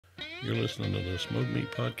You're listening to the Smoke Meat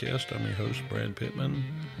Podcast. I'm your host, Brad Pittman.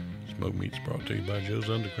 Smoke Meat's brought to you by Joe's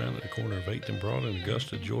Underground at the corner of 8th and Broad in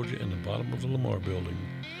Augusta, Georgia, in the bottom of the Lamar Building.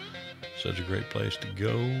 Such a great place to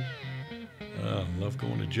go. I love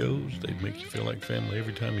going to Joe's. They make you feel like family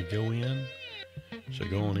every time you go in. So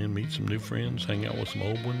go on in, meet some new friends, hang out with some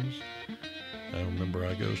old ones. Remember,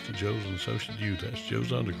 I goes to Joe's and so should you. That's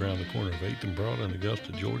Joe's Underground, the corner of 8th and Broad in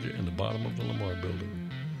Augusta, Georgia, in the bottom of the Lamar Building.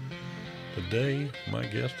 Today, my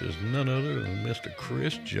guest is none other than Mr.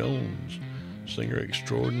 Chris Jones, singer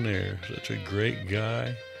extraordinaire. Such a great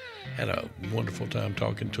guy. Had a wonderful time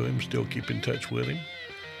talking to him. Still keep in touch with him.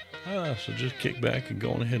 So just kick back and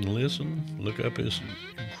go on ahead and listen. Look up his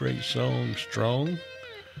great song, Strong.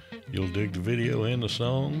 You'll dig the video and the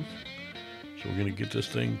song. So we're going to get this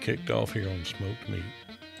thing kicked off here on Smoked Meat.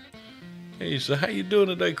 Hey, so how you doing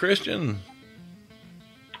today, Christian?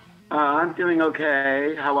 I'm doing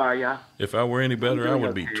okay. How are ya? If I were any better, I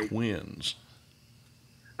would be twins.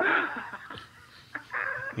 Oh,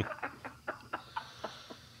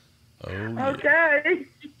 yeah. Okay.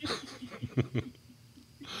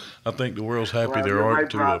 I think the world's happy there aren't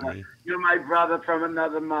two of me. You're my brother from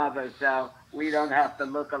another mother, so we don't have to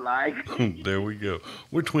look alike. There we go.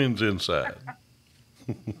 We're twins inside.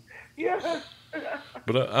 Yeah.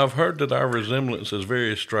 But I've heard that our resemblance is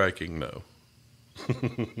very striking, though.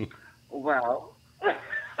 Well.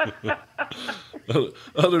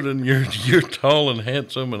 Other than you're tall and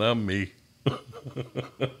handsome, and I'm me.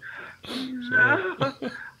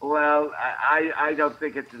 Well, I don't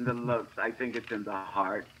think it's in the looks. I think it's in the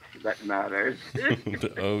heart that matters.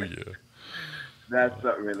 Oh, yeah. That's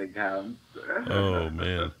what really counts. Oh,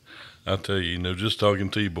 man. I tell you, just talking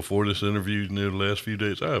to you before this interview, the last few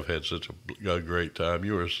days, I've had such a great time.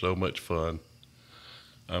 You are so much fun.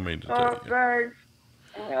 I mean to tell you. Thanks.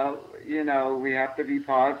 Well, we have to be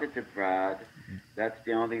positive, Brad. That's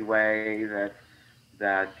the only way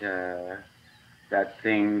that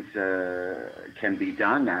things can be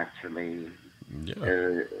done. Actually,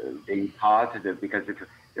 Yeah. being positive, because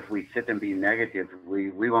if we sit and be negative,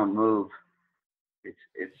 we won't move.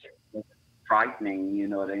 It's frightening. You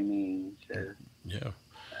know what I mean? So, Yeah.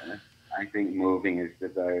 I think moving is the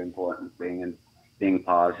very important thing, and being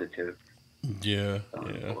positive. Yeah. So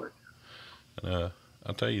Yeah. important.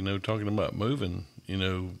 I'll tell you, talking about moving,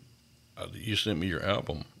 you sent me your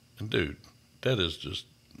album, and dude, that is just,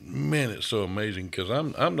 man, it's so amazing because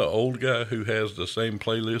I'm the old guy who has the same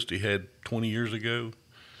playlist he had 20 years ago,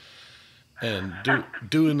 and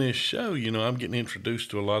doing this show, I'm getting introduced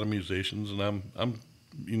to a lot of musicians, and I'm, I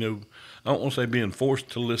don't want to say being forced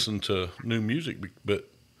to listen to new music, but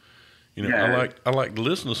Yeah. I like to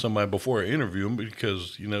listen to somebody before I interview them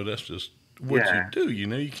because that's just what Yeah. you do.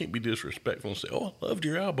 You can't be disrespectful and say, "Oh, I loved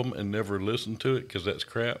your album," and never listen to it because that's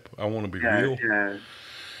crap. I want to be Yeah. real, Yeah.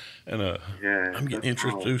 and Yeah. I'm getting That's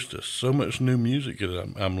cool. introduced to so much new music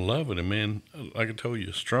that I'm loving it, man. Like I told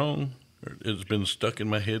you, Strong. It's been stuck in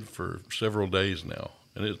my head for several days now,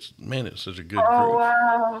 and it's such a good Oh, groove.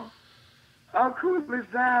 wow. How cool is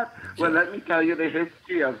that? Well, Yeah. let me tell you the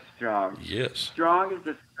history of Strong. Yes. Strong is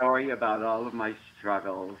a story about all of my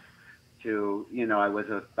struggles. I was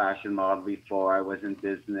a fashion model before. I was in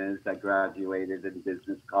business. I graduated in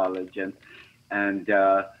business college, and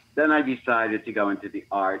then I decided to go into the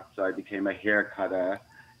arts. So I became a hair cutter,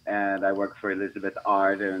 and I worked for Elizabeth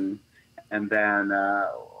Art, and then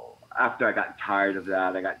after I got tired of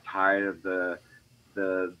that, I got tired of the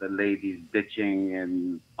ladies bitching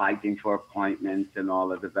and fighting for appointments and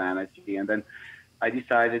all of the vanity. And then I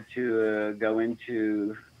decided to go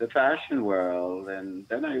into the fashion world. And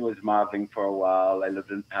then I was modeling for a while. I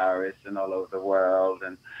lived in Paris and all over the world.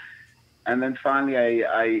 And then finally,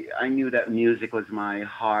 I knew that music was my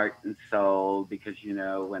heart and soul because,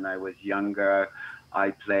 when I was younger,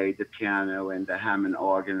 I played the piano and the Hammond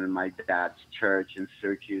organ in my dad's church in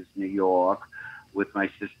Syracuse, New York, with my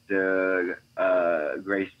sister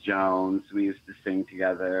Grace Jones. We used to sing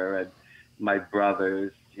together, and my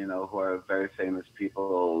brothers, who are very famous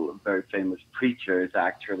people, very famous preachers,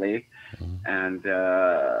 actually. Mhm. And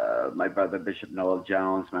my brother Bishop Noel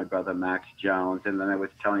Jones, my brother Max Jones, and then I was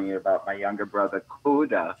telling you about my younger brother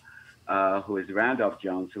Kuda, who is Randolph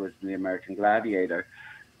Jones, who was in the American Gladiator.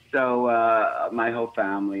 So my whole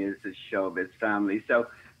family is a showbiz family. So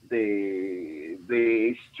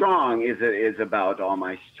the Strong is about all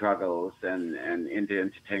my struggles and in the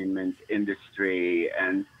entertainment industry,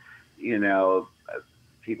 and you know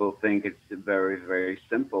people think it's very very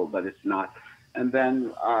simple, but it's not. And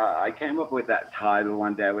then I came up with that title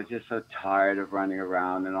one day. I was just so tired of running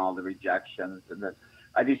around and all the rejections, and then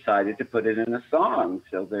I decided to put it in a song.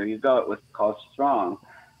 So there you go. It was called Strong.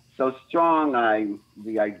 so strong.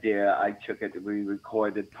 The idea, I took it. We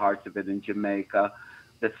recorded parts of it in Jamaica.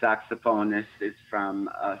 The saxophonist is from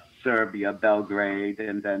Serbia, Belgrade,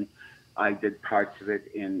 and then I did parts of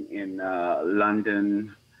it in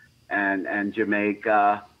London and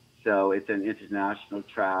Jamaica. So it's an international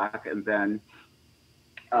track. And then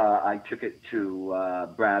I took it to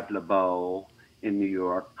Brad LeBeau in New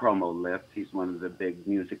York, Promo Lift. He's one of the big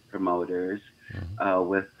music promoters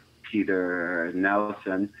with Peter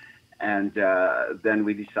Nelson. And then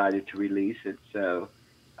we decided to release it. So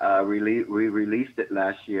we released it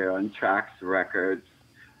last year on Trax Records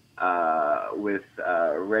with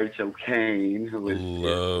Rachel Kane, who is me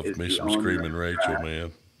the some owner Screaming Rachel,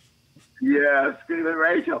 man. Yeah, Screaming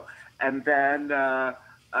Rachel. And then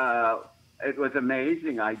it was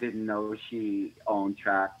amazing. I didn't know she owned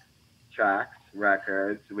Trax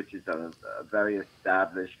Records, which is a very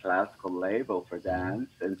established classical label for dance,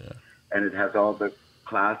 and it has all the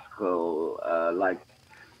classical like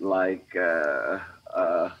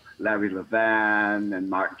Larry Levan and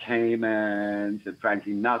Mark Kamens and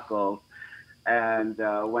Frankie Knuckles. And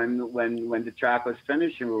when the track was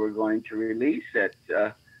finished and we were going to release it,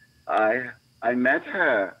 I met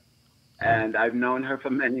her, and I've known her for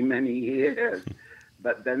many years.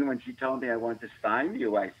 But then when she told me I want to sign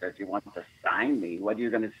you, I said, "You want to sign me? What are you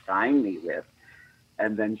going to sign me with?"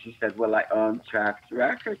 And then she said, "Well, I own Trax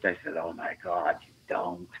Records." I said, "Oh my God, you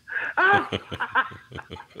don't."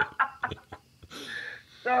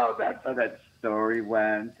 So that's how that story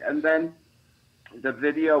went. And then the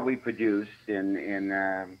video we produced in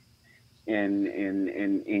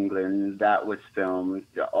England, that was filmed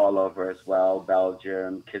all over as well.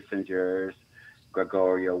 Belgium, Kissinger's,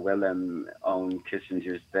 Gregorio Willem owned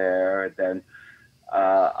Kissinger's there. Then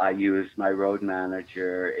I used my road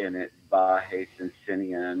manager in it, Bahe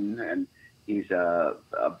Sinsinian, and he's a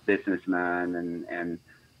businessman and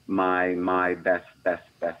my best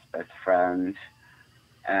friend.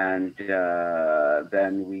 And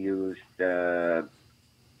then we used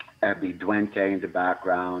Abby Duente in the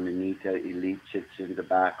background, Anita Ilicic in the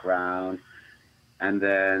background. And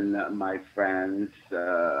then my friends,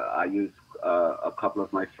 I used a couple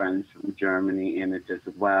of my friends from Germany in it as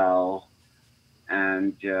well.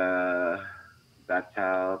 And that's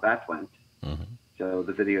how that went. Mm-hmm. So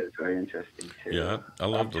the video is very interesting too. Yeah, I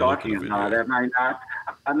love the look of the video.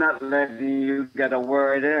 I'm not letting you get a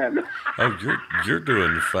word in. Oh, you're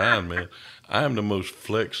doing fine, man. I am the most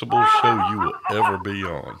flexible show you will ever be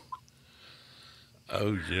on.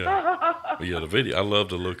 Oh yeah, but yeah. The video, I love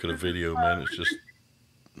the look of the video, man. It's just,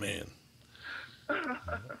 man.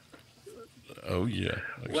 Oh yeah.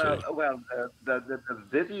 Well, the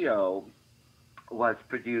video was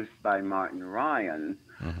produced by Martin Ryan,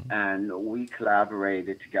 and we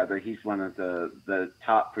collaborated together. He's one of the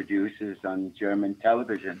top producers on German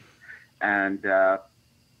television, and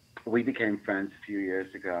we became friends a few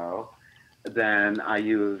years ago. Then I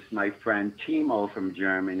used my friend Timo from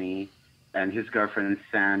Germany, and his girlfriend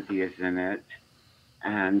Sandy is in it,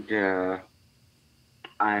 and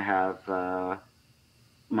I have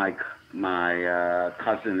my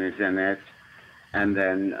cousin is in it, and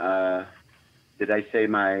then. Did I say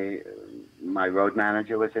my road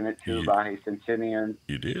manager was in it too, Bahe Sinsinian?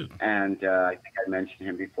 You did. And I think I mentioned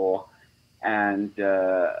him before. And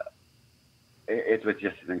it was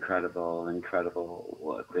just an incredible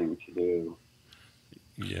thing to do.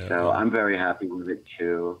 Yeah. So I'm very happy with it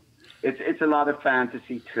too. It's a lot of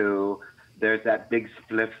fantasy too. There's that big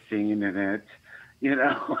spliff scene in it, you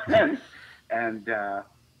know, and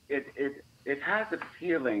it has a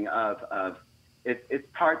feeling of it's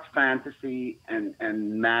parts fantasy and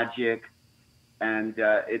magic, and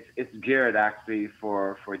it's geared actually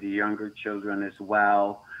for the younger children as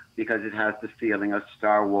well, because it has the feeling of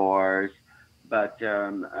Star Wars. But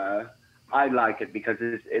I like it because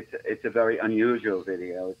it's a very unusual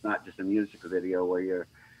video. It's not just a music video where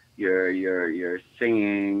you're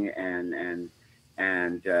singing and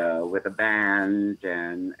with a band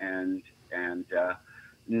and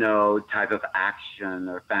no type of action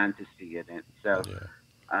or fantasy in it. So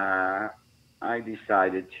I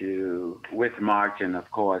decided to, with Martin, of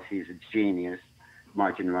course, he's a genius,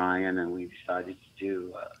 Martin Ryan, and we decided to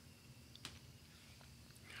do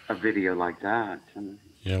a video like that. And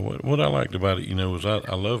yeah, what I liked about it, you know, is I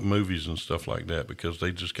love movies and stuff like that because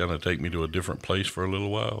they just kind of take me to a different place for a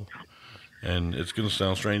little while. And it's going to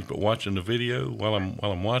sound strange, but watching the video, while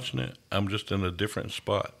I'm watching it, I'm just in a different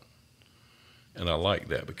spot. And I like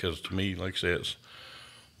that because to me, like I said,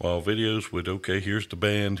 while videos with, okay, here's the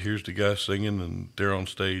band, here's the guy singing, and they're on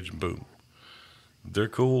stage, and boom. They're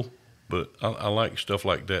cool, but I like stuff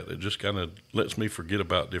like that just kind of lets me forget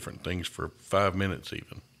about different things for 5 minutes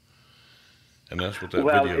even. And that's what that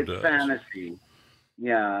Well, video it's does. fantasy.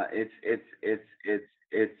 Yeah,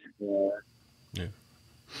 Yeah.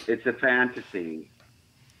 it's a fantasy,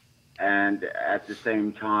 and at the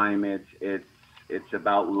same time, it's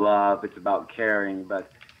about love. It's about caring, but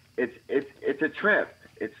it's a trip.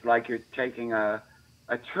 It's like you're taking a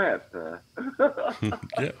trip.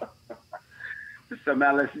 Yeah. Some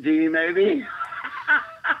LSD, maybe.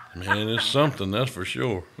 Man, it's something, that's for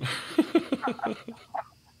sure.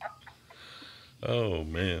 Oh,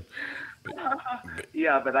 man. But, but,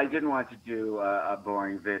 Yeah, but I didn't want to do a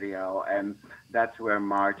boring video, and that's where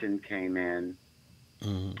Martin came in,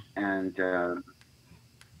 mhm. and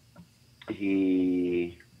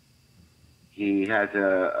he he has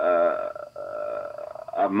a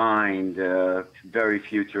mind very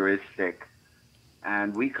futuristic,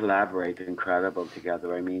 and we collaborate incredible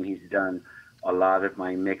together. I mean, he's done a lot of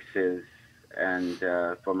my mixes and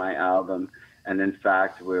for my album, and in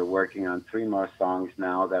fact, we're working on three more songs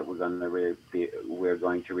now that we're going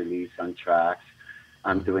to release on tracks.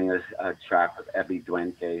 I'm Mhm. doing a track with Ebby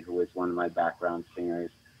Duente, who is one of my background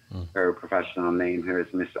singers. Mhm. Her professional name here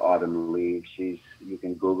is Miss Autumn Leaves. You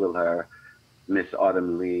can Google her, Miss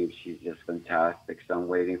Autumn Leaves. She's just fantastic. So I'm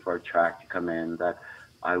waiting for a track to come in that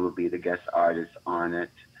I will be the guest artist on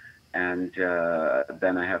it. And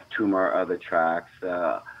then I have two more other tracks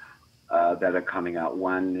that are coming out.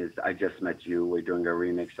 One is I Just Met You. We're doing a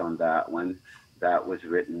remix on that one. That was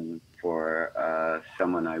written for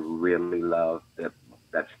someone I really love,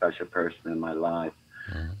 that special person in my life.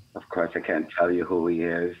 Mhm. Of course, I can't tell you who he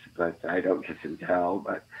is, but I don't kiss and tell.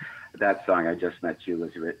 But that song, I Just Met You,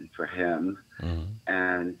 was written for him. Mhm.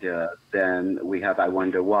 And then we have I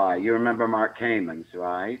Wonder Why. You remember Mark Kamens,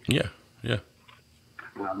 right? Yeah. Yeah.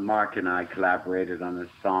 Well, Mark and I collaborated on a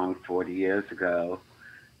song 40 years ago,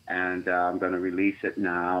 and I'm going to release it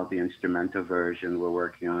now, the instrumental version. We're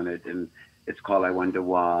working on it, and it's called I Wonder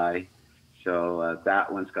Why. So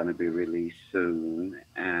that one's going to be released soon.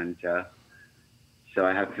 And so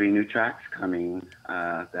I have three new tracks coming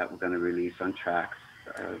that we're going to release on tracks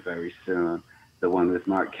very soon. The one with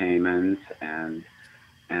Mark Kamens and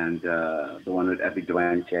the one with Effie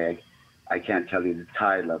Duente. I can't tell you the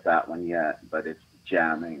title of that one yet, but it's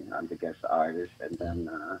jamming. I'm the guest artist, and Mhm.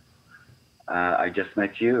 then I Just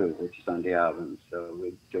Met You, which is on the album. So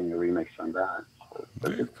we're doing a remix on that. So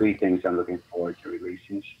those Very are three cool. things I'm looking forward to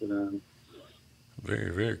releasing soon.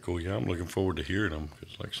 Very, very cool. Yeah, I'm looking forward to hearing them.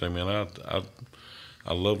 Because, like I say, man,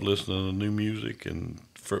 I love listening to new music. And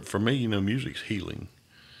for me, music's healing.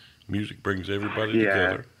 Music brings everybody Yeah,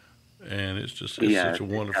 together. And it's such yes, a it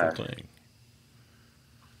wonderful does. thing.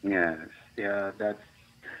 Yes, yeah,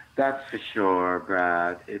 that's for sure,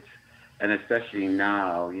 Brad. It's and especially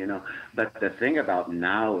now, But the thing about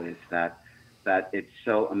now is that it's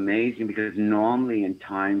so amazing because normally in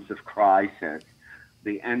times of crisis,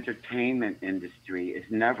 the entertainment industry is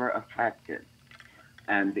never affected,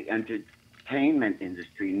 and the entertainment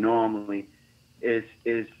industry normally is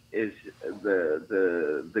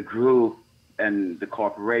the group and the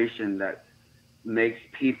corporation that makes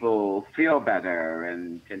people feel better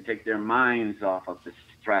and can take their minds off of the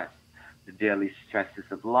stress, the daily stresses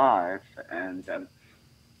of life. And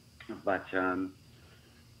but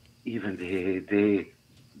even the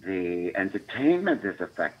entertainment is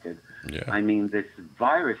affected. Yeah. I mean, this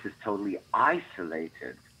virus is totally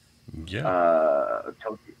isolated, Yeah.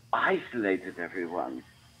 totally isolated everyone.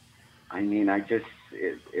 I mean,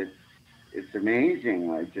 it's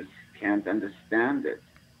amazing. I just can't understand it.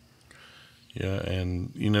 Yeah.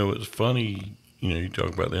 And, it's funny, you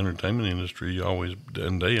talk about the entertainment industry,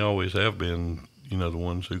 and they always have been, the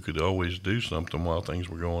ones who could always do something while things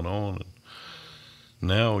were going on. And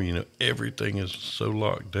now, everything is so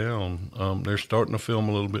locked down. They're starting to film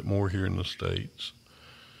a little bit more here in the States.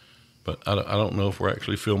 But I don't know if we're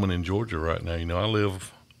actually filming in Georgia right now. I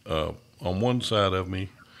live on one side of me,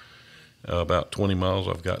 about 20 miles,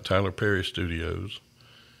 I've got Tyler Perry Studios.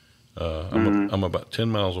 Hmm. I'm about 10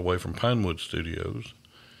 miles away from Pinewood Studios,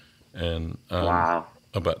 and I'm Wow.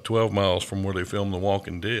 about 12 miles from where they film The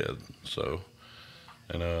Walking Dead. So,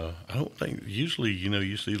 and I don't think, usually,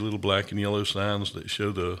 you see little black and yellow signs that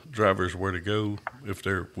show the drivers where to go if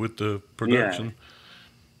they're with the Yes. production.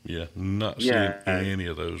 Yeah, not seeing Yes. any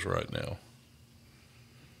of those right now.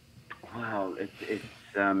 Well,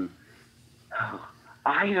 um,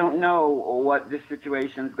 I don't know what this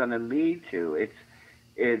situation is going to lead to. It's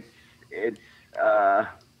it's uh,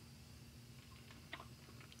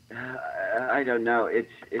 I don't know.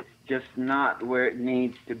 It's just not where it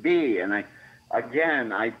needs to be, and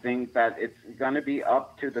I think that it's going to be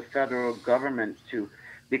up to the federal government to,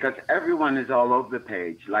 because everyone is all over the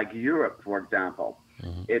page. Like Europe, for example,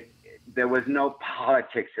 Hmm. it there was no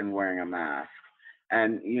politics in wearing a mask.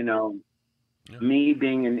 And, Yeah. me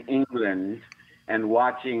being in England and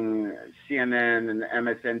watching CNN and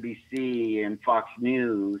MSNBC and Fox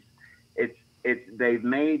News, they've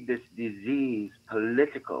made this disease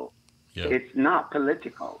political. Yeah. It's not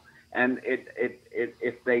political. And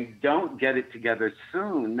if they don't get it together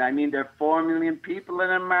soon, I mean, there are 4 million people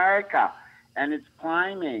in America and it's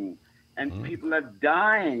climbing and people are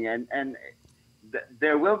dying and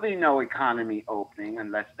there will be no economy opening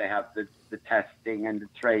unless they have the testing and the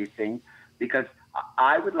tracing, because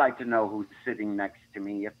I would like to know who's sitting next to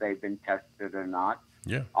me, if they've been tested or not.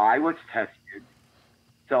 Yeah. I was tested.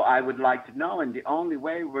 So I would like to know, and the only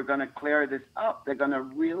way we're going to clear this up, they're going to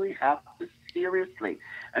really have to seriously,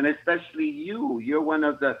 and especially you're one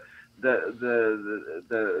of the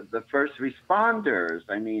first responders.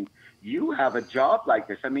 I mean, you have a job like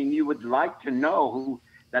this. I mean, you would like to know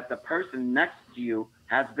that the person next to you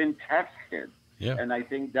has been tested. Yeah. And I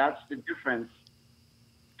think that's the difference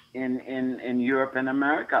in Europe and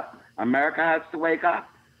America. America has to wake up.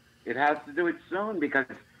 It has to do it soon, because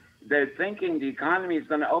they're thinking the economy is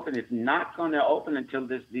going to open. It's not going to open until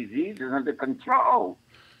this disease is under control.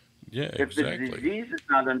 Yeah, If the exactly. disease is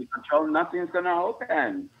not under control, nothing's going to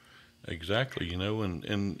open. Exactly,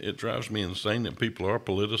 and it drives me insane that people are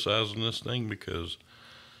politicizing this thing, because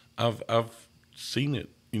I've seen it,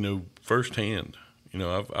 firsthand.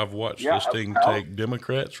 I've watched this thing take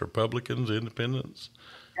Democrats, Republicans, Independents,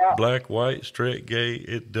 black, white, straight, gay.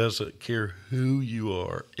 It doesn't care who you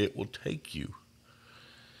are. It will take you.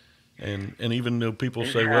 And even though people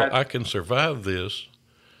say, well, I can survive this,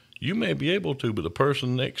 you may be able to, but the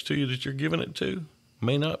person next to you that you're giving it to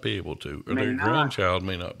may not be able to, or their grandchild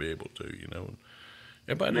may not be able to,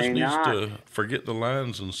 Everybody just needs to forget the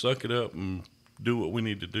lines and suck it up and do what we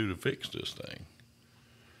need to do to fix this thing.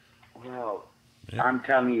 Well, yeah. I'm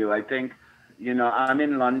telling you, I think, I'm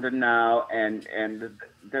in London now, and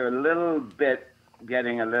they're a little bit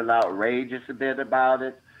getting a little outrageous a bit about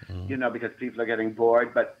it, because people are getting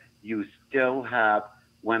bored, but you still have,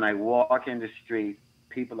 when I walk in the street,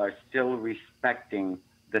 people are still respecting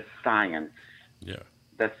the science. Yeah.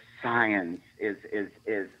 The science is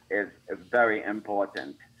very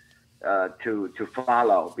important to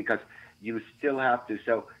follow, because you still have to.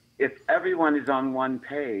 So if everyone is on one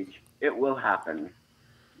page, it will happen.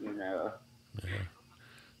 Yeah.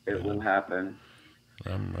 It will happen.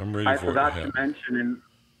 I'm ready I for forgot it to to mention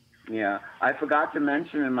I forgot to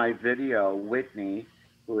mention in my video Whitney,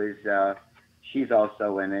 who is she's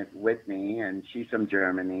also in it, Whitney, and she's from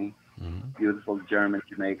Germany. Beautiful German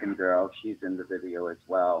Jamaican girl. She's in the video as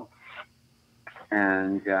well.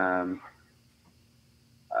 And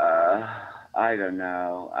I don't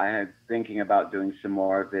know. I had thinking about doing some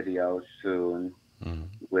more videos soon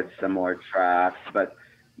with some more tracks, but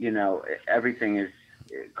everything it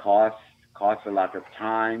costs a lot of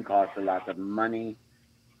time, costs a lot of money.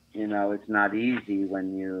 It's not easy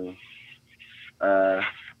when you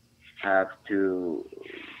have to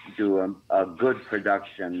do a good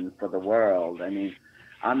production for the world. I mean,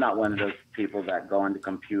 I'm not one of those people that go on the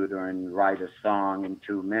computer and write a song in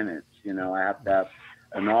 2 minutes. I have to have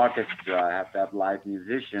an orchestra, I have to have live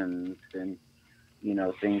musicians, and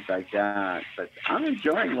things like that. But I'm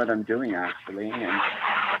enjoying what I'm doing, actually,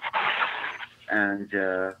 and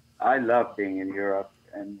I love being in Europe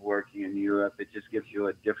and working in Europe. It just gives you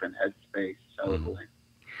a different headspace. Totally.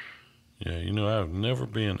 Yeah, I've never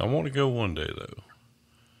been. I want to go one day though,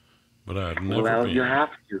 but I've never been. Well, you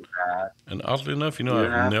have to, Pat. And oddly enough,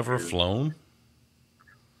 I've never flown.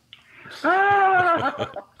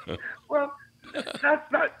 Well,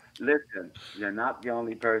 that's not. Listen, you're not the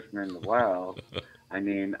only person in the world. I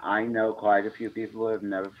mean, I know quite a few people who have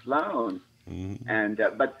never flown, and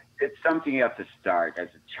but it's something you have to start as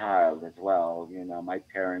a child as well. My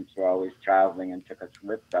parents were always traveling and took us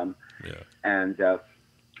with them. Yeah. And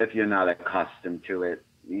if you're not accustomed to it,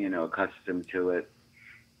 it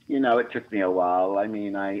took me a while. I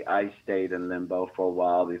mean, I stayed in limbo for a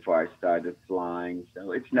while before I started flying,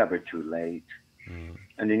 so it's never too late.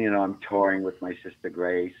 And then, I'm touring with my sister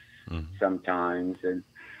Grace sometimes,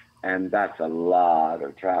 and that's a lot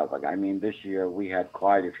of travel. I mean, this year we had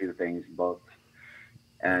quite a few things booked,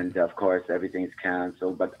 and of course everything's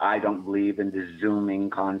canceled, but I don't believe in the Zooming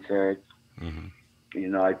concerts.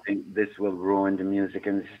 I think this will ruin the music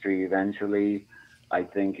industry eventually. I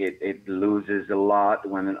think it loses a lot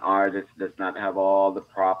when an artist does not have all the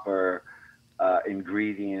proper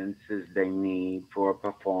ingredients they need for a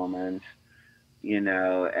performance,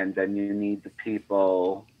 and then you need the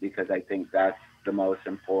people, because I think that's the most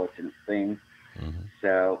important thing.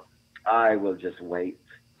 So I will just wait,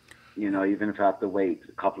 even if I have to wait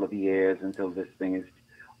a couple of years until this thing is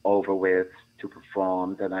over with to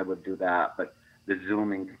perform, then I would do that. But the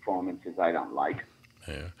Zooming performances, I don't like.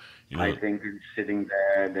 Yeah. You I know, think sitting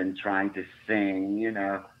there and trying to sing,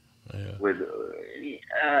 yeah, with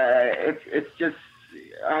it's just,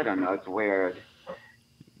 I don't know, it's weird.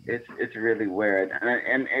 It's really weird,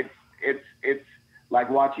 and it's like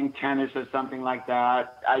watching tennis or something like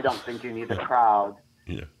that. I don't think you need a crowd,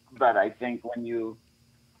 yeah, but I think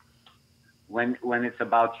when it's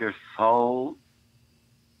about your soul,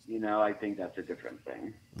 I think that's a different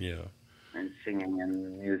thing. yeah. And singing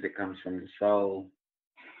and music comes from the soul.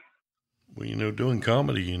 Well, doing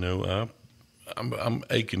comedy, I'm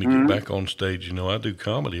aching to get Hmm. back on stage. I do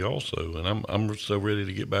comedy also, and I'm so ready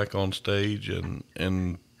to get back on stage, and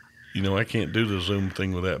I can't do the Zoom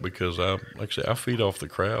thing with that because like I say, I feed off the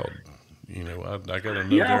crowd. I got to know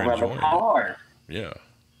they're Yeah, well, enjoying it. Yeah,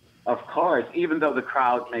 of course, even though the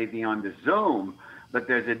crowd may be on the Zoom, but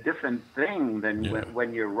there's a different thing than yeah,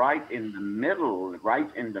 when you're right in the middle, right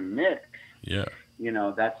in the mix. yeah,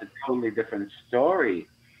 That's a totally different story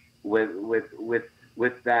with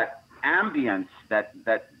that ambience, that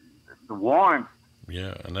the warmth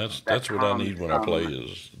yeah. And that that's what I comes need when I play from.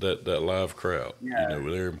 is that live crowd. Yeah.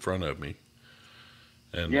 They're in front of me,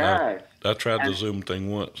 and Yes. I tried the And Zoom thing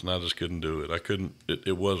once, and I just couldn't do it. I couldn't.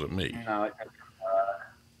 It wasn't me. no,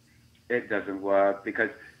 it doesn't work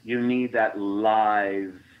because you need that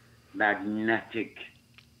live, magnetic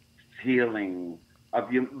feeling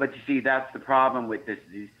of you. But you see, that's the problem with this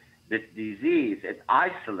disease. It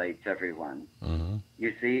isolates everyone. Hmm.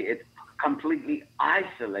 You see, it completely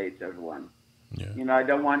isolates everyone. Yeah, I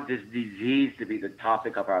don't want this disease to be the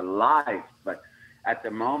topic of our life, but at the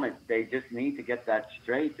moment, they just need to get that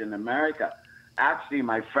straight in America. Actually,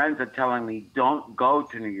 my friends are telling me, don't go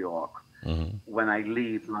to New York hmm, when I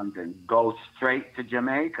leave London. Go straight to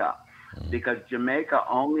Jamaica because Jamaica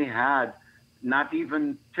only had not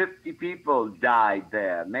even 50 people died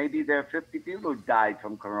there. Maybe there are 50 people who died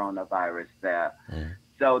from coronavirus there. hmm.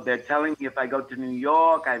 So they're telling me if I go to New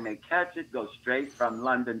York, I may catch it, go straight from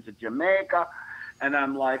London to Jamaica. And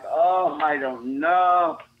I'm like, oh, I don't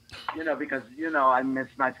know. Because, I miss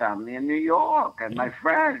my family in New York and Yeah. my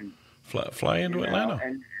friends, Fly into Atlanta.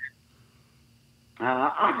 and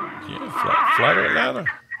Yeah, fly to Atlanta.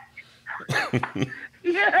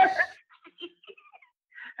 yeah,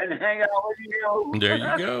 and hang out with you. There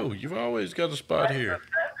you go. You've always got a spot here.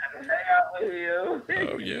 Hang out with you.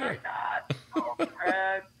 Oh Oh yeah. my God. Oh,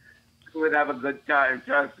 man. We would have a good time,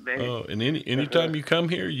 trust me. Oh, and anytime you come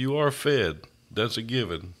here, you are fed. That's a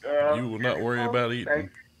given. You will not worry Well, about eating.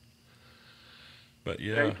 But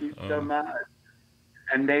yeah, thank you so much.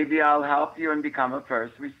 And maybe I'll help you and become a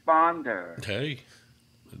first responder. hey,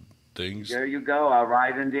 things. There you go. I'll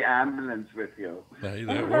ride in the ambulance with you. Hey,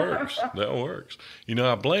 that works. That works.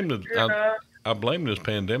 I blame this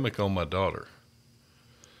pandemic on my daughter.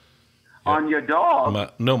 Yep. On your dog.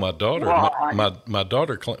 My daughter. Why?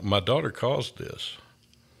 My daughter caused this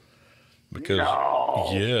because No.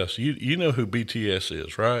 yes, you know who BTS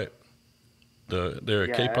is, right? They're a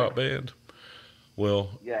Yes. K-pop band.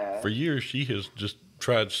 Well, Yes. for years she has just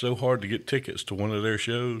tried so hard to get tickets to one of their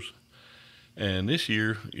shows, and this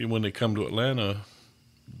year when they come to Atlanta,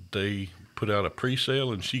 they put out a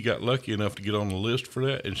pre-sale, and she got lucky enough to get on the list for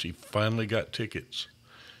that, and she finally got tickets.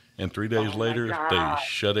 And 3 days Oh my later, they God.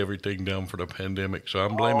 shut everything down for the pandemic. So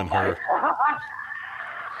I'm Oh blaming my her. God.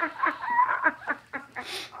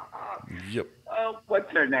 Yep. Oh,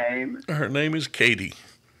 what's her name? Her name is Katie.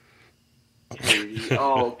 Katie.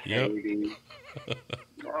 Oh, Yep. Katie.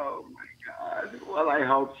 Oh my God. Well, I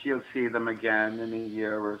hope she'll see them again in a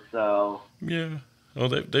year or so. Yeah. Well,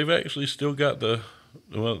 they've actually still got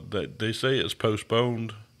they say it's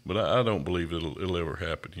postponed, but I don't believe it'll ever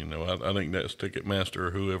happen. I think that's Ticketmaster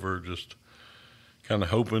or whoever just kind of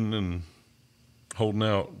hoping and holding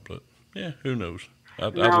out. But yeah, who knows?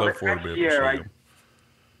 I'd No, love but for her to be next able to year, see them.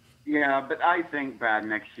 yeah, but I think, Brad,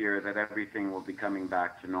 next year that everything will be coming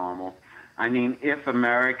back to normal. I mean, if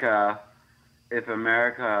America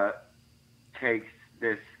takes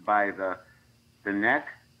this by the neck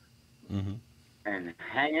Hmm. and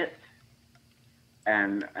hang it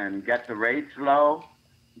and get the rates low,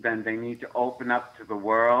 then they need to open up to the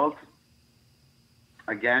world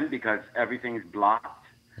again because everything's blocked.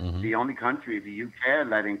 Hmm. The only country, the UK, are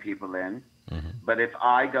letting people in. Hmm. But if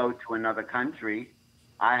I go to another country,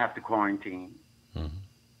 I have to quarantine. Hmm.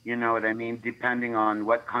 You know what I mean? Depending on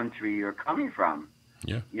what country you're coming from.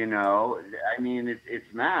 Yeah. I mean,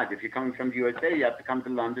 it's mad. If you're coming from the USA, you have to come to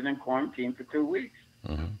London and quarantine for 2 weeks.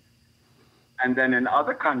 Hmm. And then in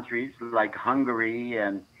other countries like Hungary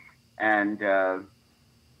and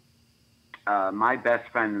My best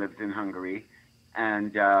friend lives in Hungary,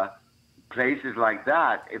 and places like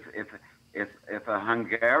that. If a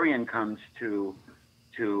Hungarian comes to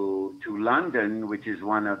London, which is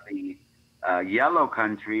one of the yellow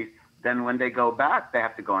countries, then when they go back, they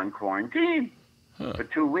have to go in quarantine for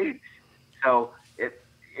 2 weeks. So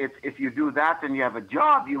if you do that and you have a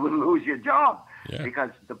job, you will lose your job because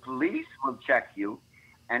the police will check you.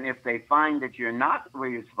 And if they find that you're not where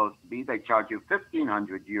you're supposed to be, they charge you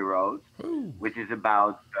 1,500 euros, which is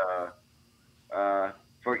about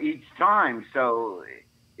for each time. So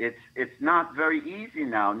it's not very easy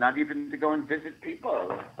now, not even to go and visit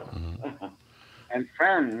people and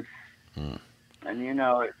friends. And you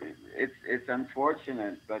know, it's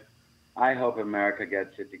unfortunate, but I hope America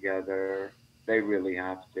gets it together. They really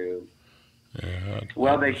have to.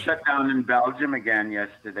 Well, they shut down in Belgium again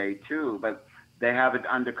yesterday too, but they have it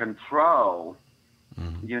under control.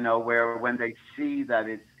 You know, where when they see that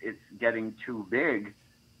it's getting too big,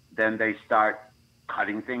 then they start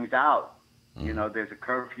cutting things out. You know, there's a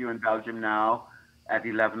curfew in Belgium now at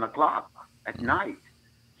 11 o'clock at night.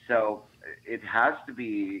 So it has to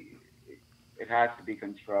be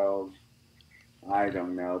controlled. I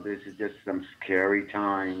don't know. This is just some scary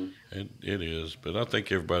times. It is, but I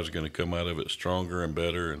think everybody's going to come out of it stronger and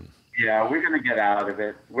better. And yeah, we're going to get out of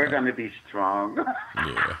it. We're going to be strong.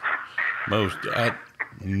 Yeah,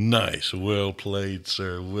 nice, well played,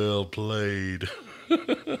 sir. Well played.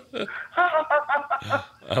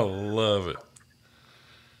 I love it.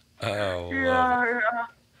 I love it.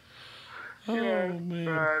 Oh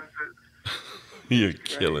man, you're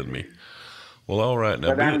killing me. Well, all right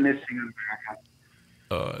now. But I'm missing America.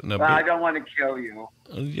 But I don't want to kill you.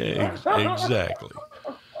 Yeah, exactly.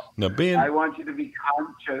 Now, Ben, I want you to be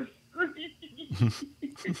conscious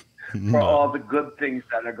for all the good things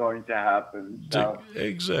that are going to happen. So,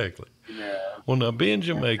 exactly. Yeah. Well, now being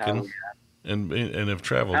Jamaican and have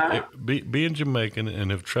traveled, being Jamaican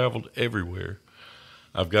and have traveled everywhere,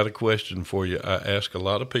 I've got a question for you. I ask a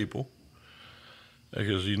lot of people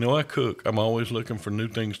because you know I cook. I'm always looking for new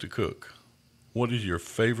things to cook. What is your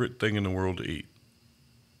favorite thing in the world to eat?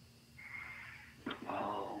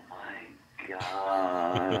 Oh my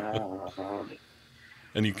God.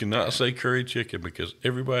 And you cannot say curry chicken because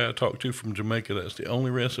everybody I talk to from Jamaica, that's the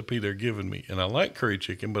only recipe they're giving me. And I like curry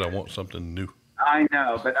chicken, but I want something new. I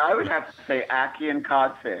know, but I would have to say ackee and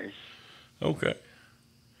codfish. Okay.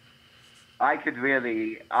 I could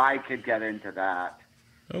get into that.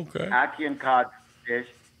 Okay. Ackee and codfish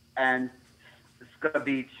and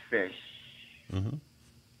scabeach fish. Mm-hmm.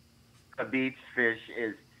 Scabeach fish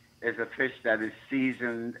is a fish that is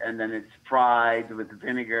seasoned and then it's fried with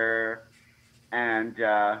vinegar, and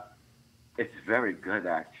it's very good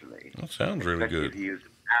actually. That sounds really Especially good. if you use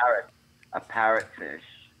a parrotfish,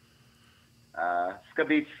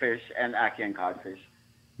 scabeach fish, and ackee and codfish.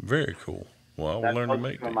 Very cool. Well, I will learn to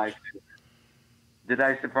make these. Did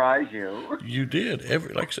I surprise you? You did.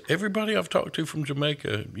 Everybody I've talked to from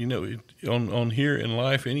Jamaica, you know, on here in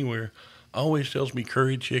life anywhere, always tells me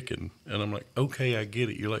curry chicken, and I'm like, okay, I get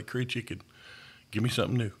it. You like curry chicken. Give me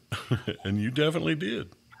something new, and you definitely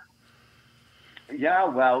did. Yeah,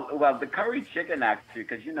 well, the curry chicken actually,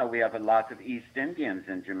 because you know we have a lot of East Indians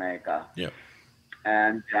in Jamaica. Yeah.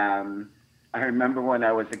 And I remember when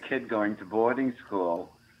I was a kid going to boarding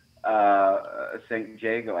school, St.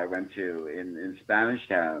 Jago I went to in Spanish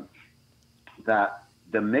Town, that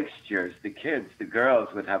the mixtures, the kids, the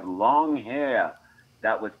girls would have long hair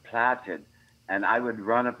that was plaited, and I would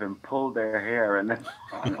run up and pull their hair and then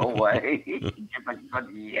run away. Give a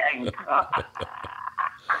good yank.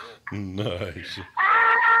 Nice.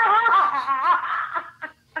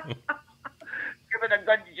 Give it a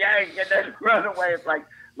good yank and then run away. It's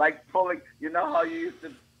like pulling. You know how you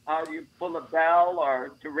pull a bell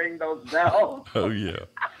or to ring those bells? Oh yeah.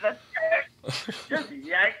 Just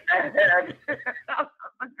yank that head. The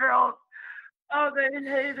girls, oh, they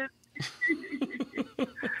hated me. They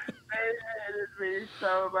hated me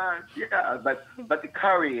so much. Yeah, but the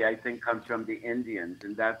curry I think comes from the Indians,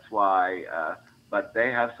 and that's why. But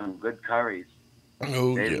they have some good curries.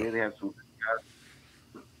 Oh they yeah. Really have some good curries.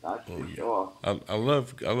 That's for sure. I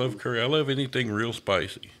love curry. I love anything real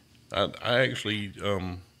spicy. I actually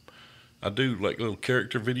I do like little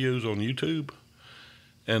character videos on YouTube,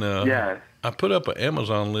 and yes. I put up an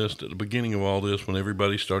Amazon list at the beginning of all this when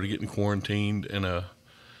everybody started getting quarantined, and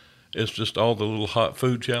it's just all the little hot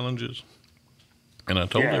food challenges. And I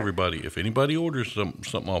told everybody, if anybody orders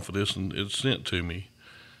something off of this and it's sent to me,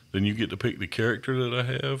 then you get to pick the character that I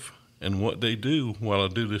have and what they do while I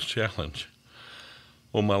do this challenge.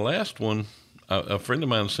 Well, my last one, a friend of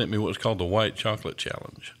mine sent me what's called the White Chocolate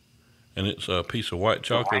Challenge. and it's a piece of white The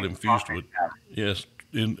chocolate white infused chocolate with, pepper. yes,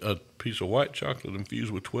 in a piece of white chocolate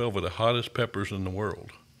infused with 12 of the hottest peppers in the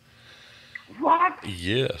world. What?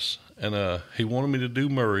 Yes, and he wanted me to do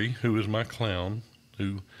Murray, who is my clown.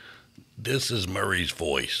 Who This is Murray's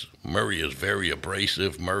voice. Murray is very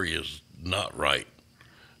abrasive. Murray is not right.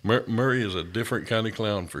 Murray is a different kind of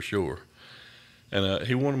clown for sure. And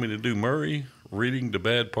he wanted me to do Murray reading the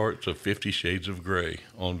bad parts of 50 Shades of Grey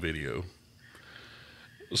on video.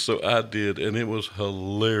 So I did, and it was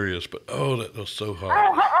hilarious. But oh, that was so hot.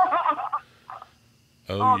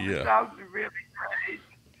 Oh Oh, this yeah. sounds really great.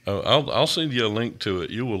 Oh, I'll send you a link to it.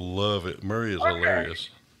 You will love it. Murray is Okay. hilarious.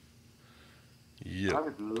 I Yep.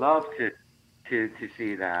 would love to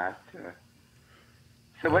see that.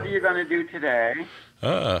 So what are you going to do today?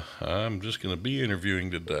 I'm just gonna be interviewing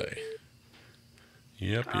today.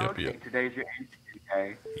 Yep, yep, Okay, yep. today's your interview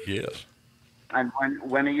day. Yes. And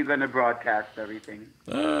when are you going to broadcast everything?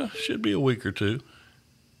 Should be a week or two.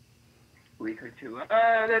 Week or two.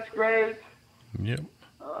 That's great. Yep,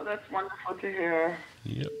 Oh, that's wonderful to hear.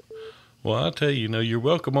 yep. Well, I tell you, you're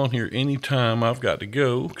welcome on here anytime. I've got to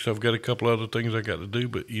go because I've got a couple other things I got to do.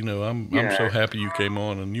 But I'm so Yes. happy you came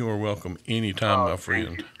on, and you are welcome anytime, Oh, my thank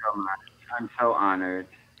friend. you so much. I'm so honored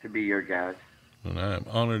to be your guest. And I am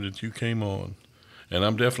honored that you came on. And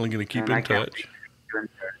I'm definitely going to keep And I in can't wait touch. to meet you in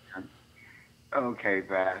person. Okay,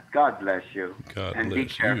 Brad. God bless you. God And be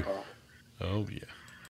bless you. careful. Oh yeah.